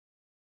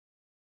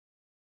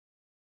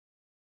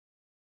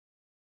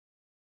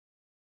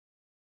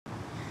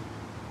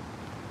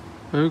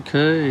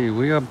Okay,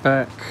 we are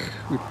back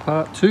with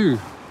part 2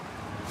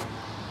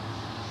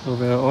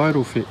 of our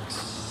idle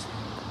fix.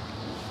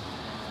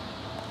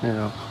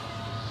 Now,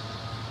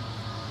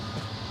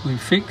 we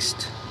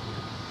fixed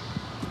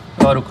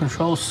the idle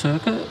control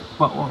circuit,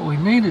 but what we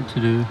needed to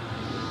do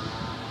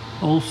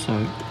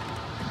also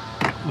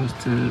was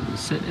to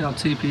set our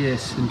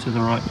TPS into the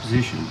right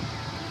position.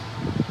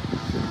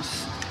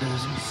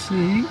 As you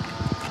see,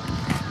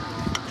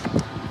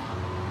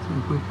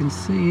 if we can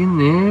see in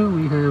there,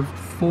 we have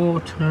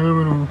 4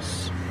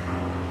 terminals.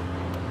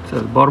 So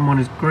the bottom one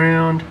is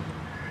ground,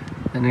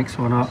 the next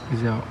one up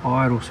is our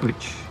idle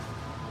switch.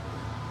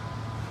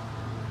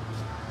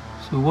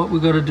 So what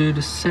we've got to do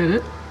to set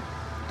it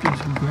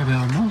is we grab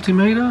our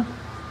multimeter,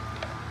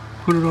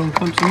 put it on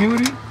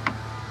continuity,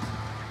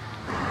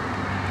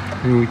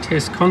 and we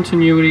test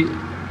continuity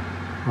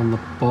on the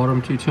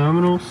bottom 2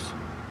 terminals,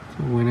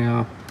 so when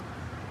our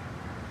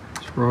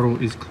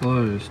throttle is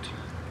closed.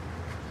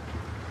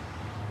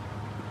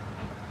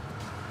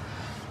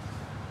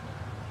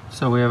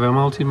 So we have our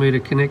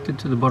multimeter connected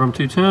to the bottom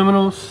 2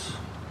 terminals.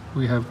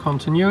 We have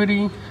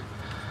continuity.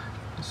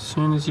 As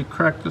soon as you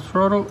crack the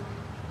throttle,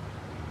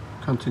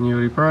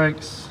 continuity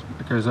breaks,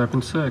 it goes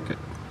open circuit.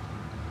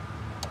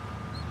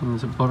 As soon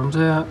as it bottoms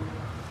out,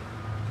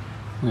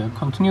 we have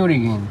continuity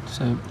again.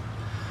 So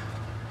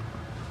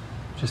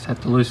just have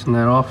to loosen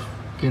that off,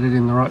 get it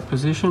in the right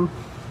position.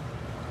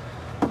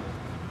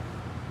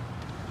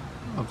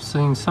 I've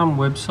seen some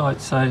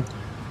websites say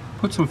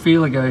put some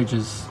feeler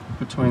gauges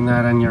between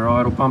that and your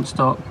idle pump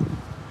stop.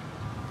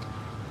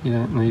 You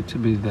don't need to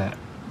be that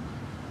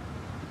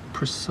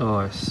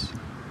precise.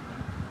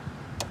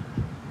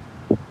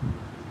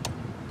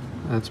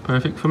 That's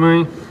perfect for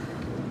me.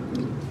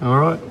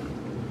 Alright,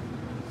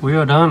 we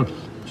are done.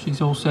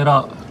 She's all set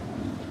up.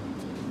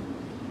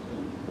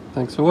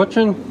 Thanks for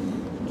watching.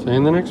 See you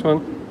in the next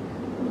one.